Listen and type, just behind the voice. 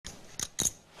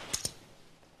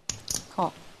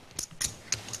pot.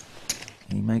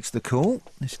 He makes the call.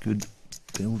 This could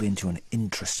build into an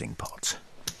interesting pot.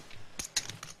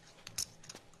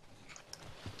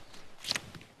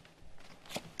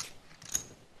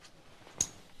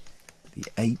 The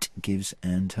 8 gives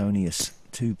Antonius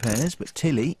 2 pairs, but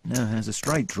Tilly now has a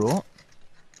straight draw.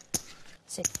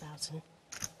 6,000.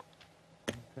 Okay,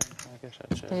 I guess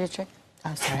I check. Did you check?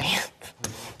 Oh, sorry.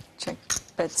 Check.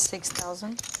 Bet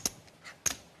 6,000.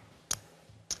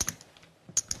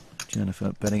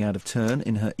 Jennifer betting out of turn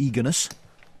in her eagerness.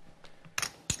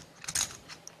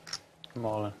 I'm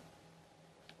all in.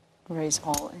 Raise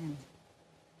all in.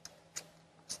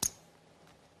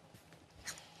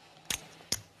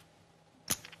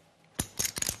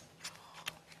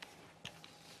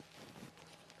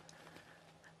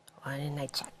 Why didn't I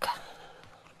check?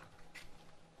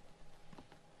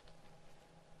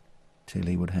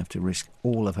 Tilly would have to risk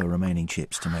all of her remaining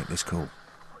chips to make this call.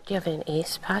 Do you have an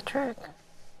ace, Patrick?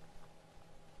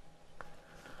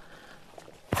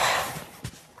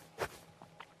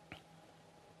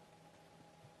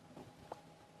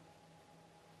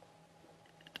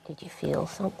 Did you feel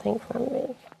something from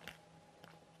me?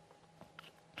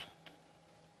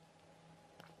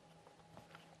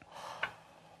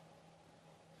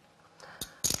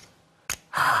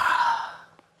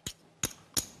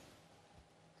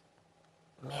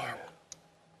 Man,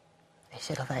 I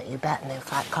should have let you bet in that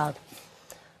flat called.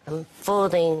 I'm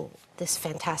folding this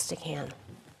fantastic hand.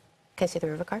 Can I see the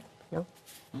river card? No?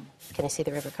 Can I see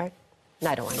the river card? No,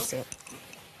 I don't want to see it.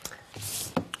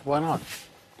 Why not?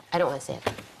 I don't want to see it.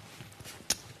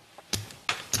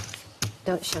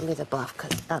 Don't show me the bluff,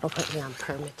 because that'll put me on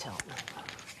perma-tilt.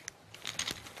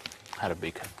 Had a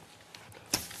big hand.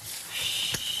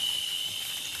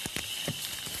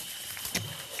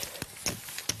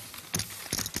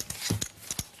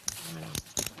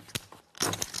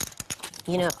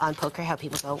 You know, on poker, how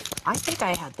people go, I think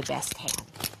I have the best hand.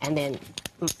 And then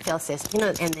Phil says, you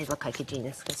know, and they look like a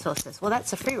genius. Because Phil says, well,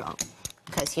 that's a free roll.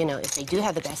 Because, you know, if they do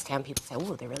have the best hand, people say,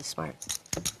 oh, they're really smart.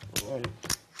 And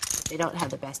if they don't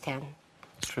have the best hand,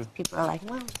 It's true. people are like,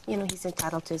 well, you know, he's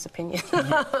entitled to his opinion.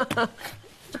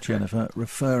 Jennifer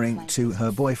referring to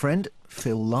her boyfriend,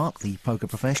 Phil Lark, the poker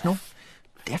professional.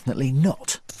 Definitely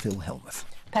not Phil Helmuth.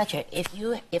 Patrick,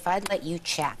 if I'd let you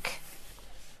check,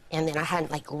 and then I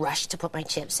hadn't, like, rushed to put my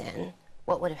chips in,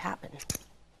 what would have happened?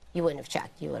 You wouldn't have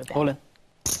checked. You would have bet. All in.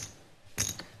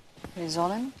 Raise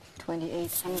all in.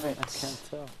 2,800. I can't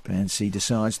tell. Bansi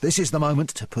decides this is the moment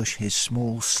to push his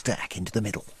small stack into the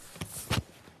middle.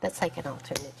 That's like an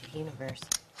alternative universe.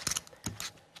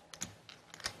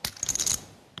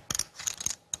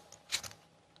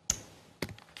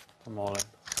 I'm all in.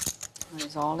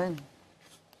 Raise all in.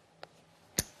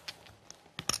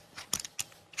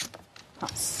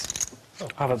 Pass.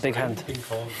 I have a big hand. Being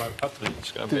called by Patric.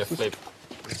 It's going to be a flip.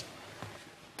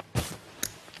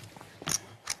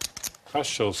 Cash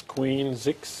shows queen,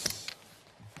 6.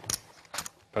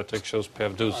 Patrick shows pair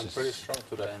of deuces. I'm pretty strong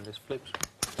today in this flips.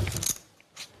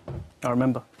 I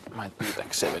remember. Might be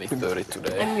like 70-30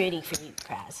 today. I'm rooting for you,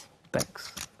 Kraz.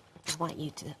 Thanks. I want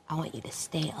you to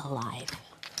stay alive.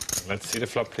 Let's see the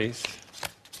flop, please.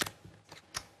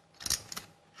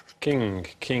 King,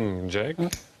 king, jack.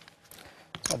 Not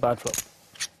a bad flop.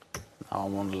 Now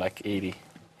I'm on like 80,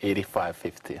 85,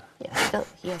 50. Yeah, still,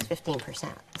 he has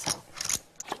 15%, so.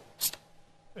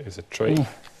 Is it trade? A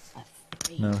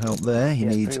three. No help there. He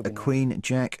Yes, needs three will a be queen,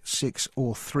 jack, 6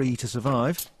 or 3 to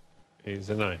survive. Is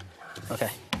a 9. Okay.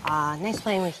 Nice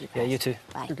playing with you, Kraz. Yeah, you too.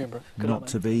 Bye. Good game, bro. Good Not luck,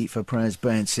 to man. be for Praz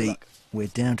Bansi. We're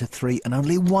down to 3 and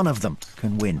only one of them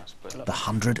can win the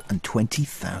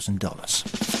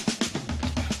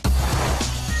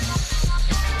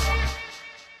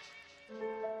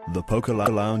 $120,000. The Poker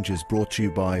Lounge is brought to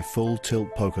you by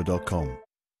FullTiltPoker.com.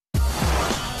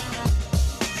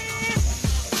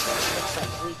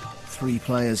 3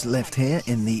 players left here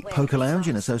in the Poker Lounge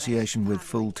in association with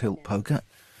Full Tilt Poker.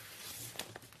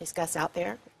 Is Gus out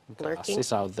there lurking?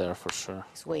 He's out there for sure.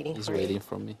 He's waiting He's for waiting you.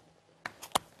 for me.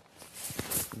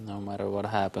 No matter what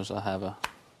happens, I have a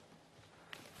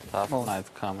tough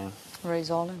night coming.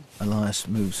 Raise all in. Elias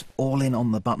moves all in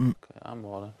on the button. Okay, I'm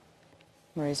all in.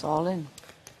 Raise all in.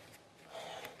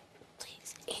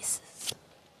 Please, aces.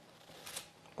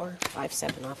 Or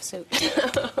 5-7 offsuit.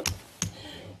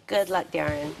 Good luck,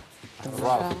 Darren.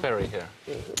 Ralph Perry here.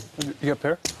 You got a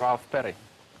pair? Ralph Perry.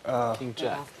 King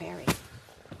Jack. Ralph Perry.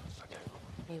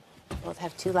 You both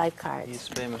have 2 live cards. His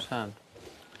famous hand.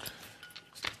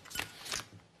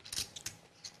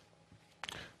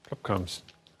 Flop comes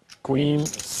queen,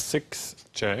 6,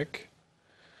 jack.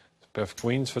 Pair of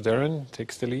queens for Darren,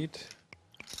 takes the lead.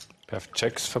 Pair of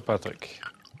jacks for Patrick.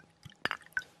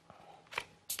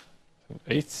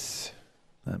 Eights.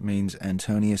 That means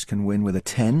Antonius can win with a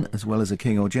 10 as well as a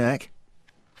king or jack.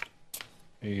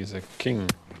 He's a king.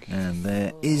 And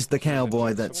there is the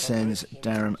cowboy that sends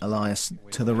Darren Elias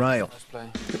to the rail. Let's play.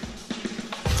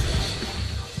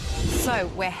 So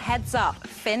we're heads up.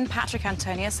 Finn Patric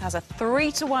Antonius has a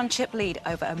 3-1 chip lead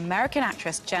over American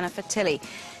actress Jennifer Tilly.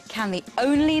 Can the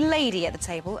only lady at the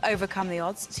table overcome the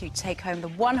odds to take home the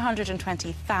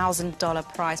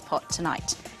 $120,000 prize pot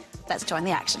tonight? Let's join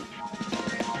the action.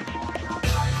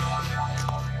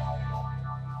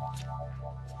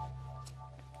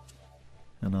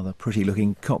 Another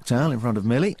pretty-looking cocktail in front of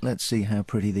Millie. Let's see how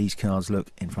pretty these cards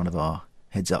look in front of our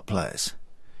heads-up players.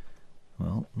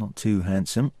 Well, not too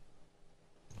handsome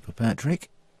for Patrick.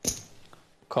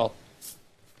 Call.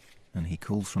 And he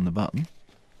calls from the button.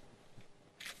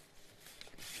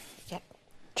 Check.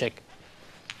 Check.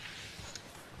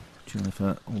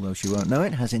 Jennifer, although she won't know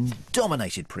it, has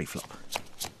dominated pre-flop.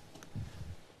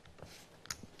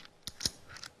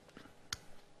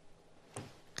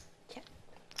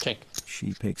 Check.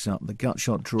 She picks up the gut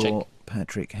shot draw. Check.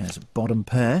 Patrick has bottom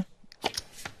pair.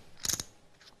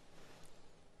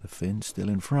 The Finn still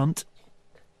in front.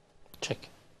 Check.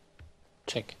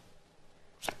 Check.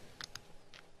 Check.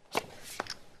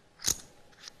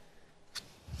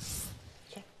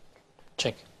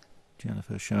 Check.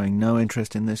 Jennifer showing no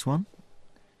interest in this one.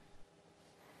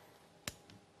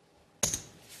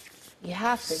 You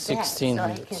have to bet so I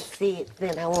 1600. can see it,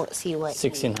 then I won't see what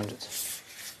 1600.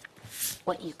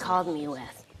 what you called me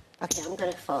with. Okay, I'm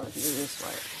gonna fold you this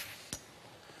way.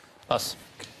 Pass.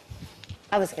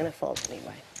 I was gonna fold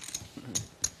anyway.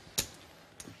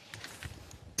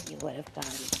 You would have done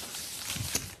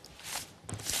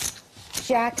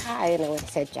Jack high, and I would have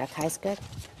said Jack high's good.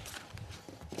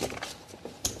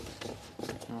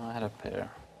 No, I had a pair.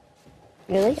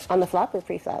 Really? On the flop or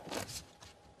pre-flop?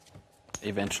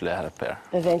 Eventually, I had a pair.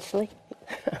 Eventually.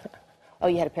 Oh,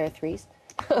 you had a pair of threes?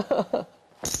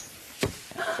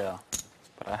 Yeah,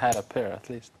 but I had a pair at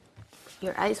least.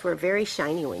 Your eyes were very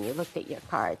shiny when you looked at your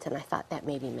cards, and I thought that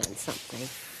maybe meant something.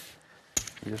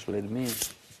 Usually it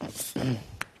means.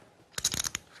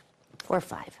 4 or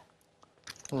 5.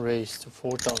 Raise to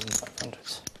 4,500.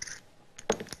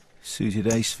 Suited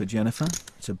ace for Jennifer.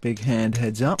 It's a big hand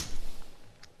heads up.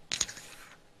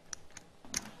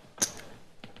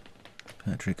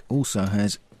 Patrick also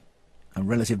has a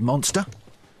relative monster.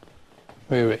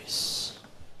 We raise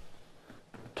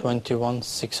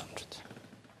 21,600.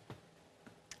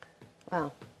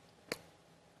 Wow.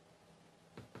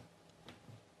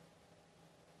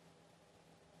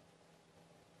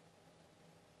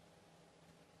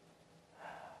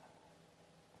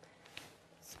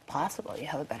 It's possible you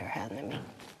have a better hand than me.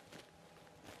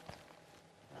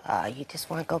 You just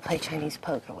want to go play Chinese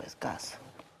poker with Gus.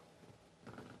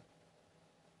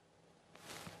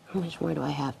 How much more do I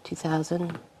have?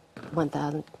 2,000,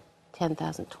 1,000,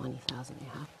 10,000, 20,000 you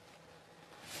have.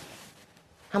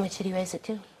 How much did he raise it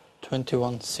to?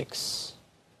 21,600.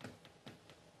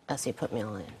 Oh, so you put me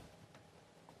all in.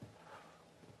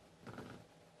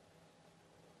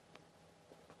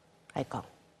 I call.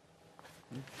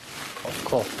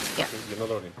 Call. Yeah. You're not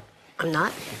all in. I'm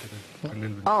not? A little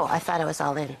bit. Oh, I thought I was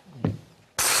all in.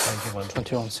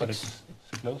 21,600. It's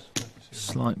close.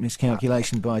 Slight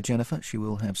miscalculation by Jennifer. She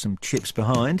will have some chips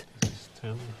behind. This is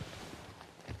 10.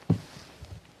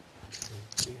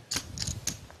 20,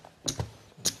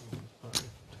 25, 21.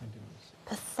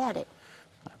 Pathetic.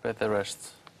 I bet the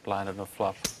rest blind on the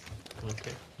flop.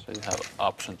 Okay. So you have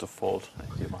option to fold.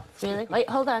 You might. Really? Wait,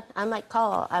 hold on. I might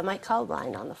call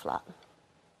blind on the flop.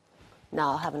 No,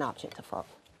 I'll have an option to fold.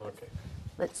 Okay.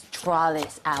 Let's draw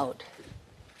this out.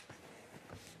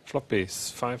 Flop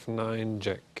ace, 5-9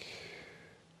 jack.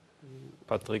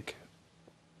 Patrick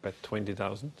bet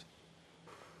 20,000.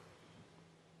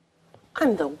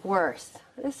 I'm the worst.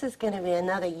 This is going to be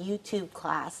another YouTube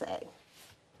classic.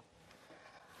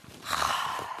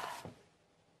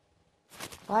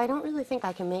 Well, I don't really think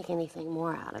I can make anything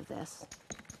more out of this.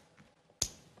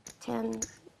 10,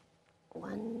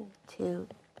 1, 2,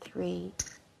 3,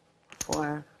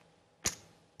 4.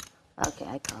 Okay,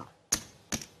 I call.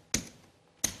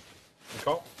 You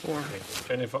call? Yeah. Okay.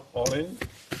 Jennifer, all in.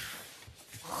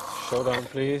 Showdown,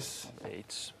 please.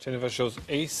 Eights. Jennifer shows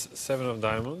ace, 7 of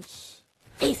diamonds.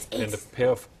 Ace, And a ace. pair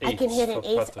of eights I can hit an for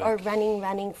ace Patrick. or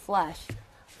running flush.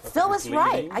 Phil was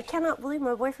right. leading. I cannot believe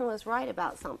my boyfriend was right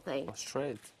about something. Or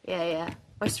straight. Yeah.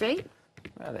 Or straight?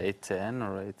 Well, 8-10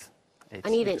 or 8. I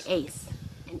need an ace.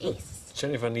 An ace.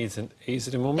 Jennifer needs an ace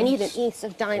at the moment. I need an ace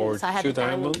of diamonds. Or So I have two a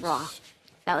diamond diamonds. draw.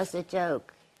 That was a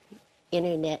joke.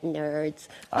 Internet nerds.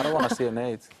 I don't want to see an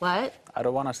 8. What? I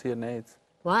don't want to see an 8.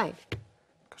 Why?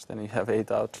 Because Because then you have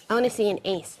 8 out. I want to see an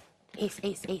ace. Ace,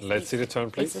 ace, ace. Let's ace. see the turn,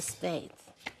 please. Ace of spades.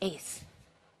 Ace.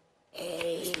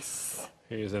 Ace.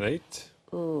 Here's an 8.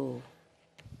 Ooh.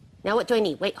 Now what do I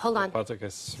need? Wait, hold on. Patric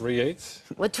has 3 8s.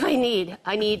 What do I need?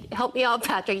 Help me out,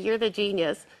 Patrick. You're the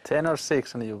genius. 10 or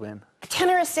 6 and you win. A 10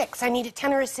 or a 6. I need a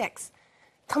 10 or a 6.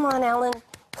 Come on, Alan.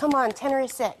 Come on, 10 or a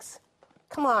 6.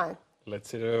 Come on. Let's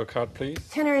see the card, please.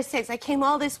 10 or a 6. I came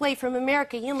all this way from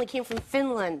America. You only came from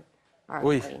Finland. All right.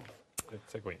 Oui. Queen.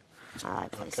 It's a queen. I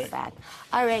play Okay. so bad.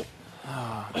 All right.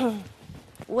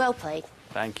 Well played.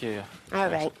 Thank you. All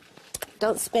right.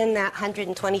 Don't spend that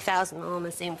 120,000 all in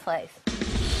the same place.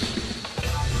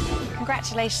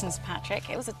 Congratulations, Patrick.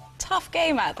 It was a tough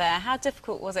game out there. How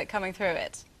difficult was it coming through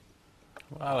it?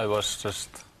 Well, it was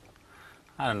just,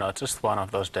 I don't know, just one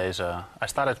of those days. I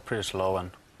started pretty slow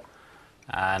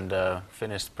and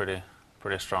finished pretty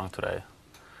strong today.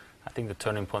 I think the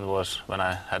turning point was when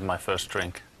I had my first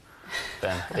drink.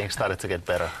 Then things started to get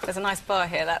better. There's a nice bar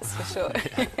here, that's for sure.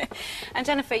 And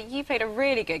Jennifer, you played a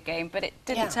really good game, but it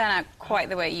didn't turn out quite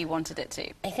the way you wanted it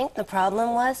to. I think the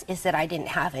problem is that I didn't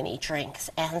have any drinks,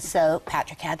 and so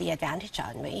Patrick had the advantage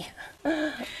on me.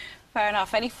 Fair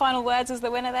enough. Any final words as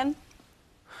the winner then?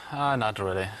 Not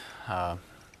really. I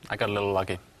got a little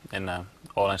lucky in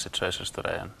all-in situations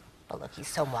today, and Oh, look, he's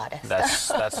so modest.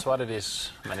 that's what it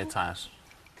is many times.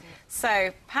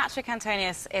 So, Patric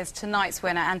Antonius is tonight's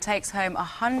winner and takes home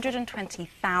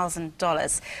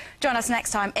 $120,000. Join us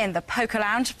next time in the Poker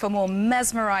Lounge for more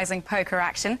mesmerising poker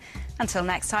action. Until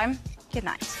next time, good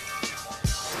night.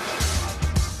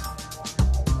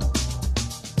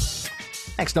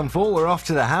 Next on 4, we're off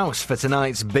to the house for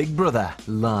tonight's Big Brother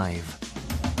Live.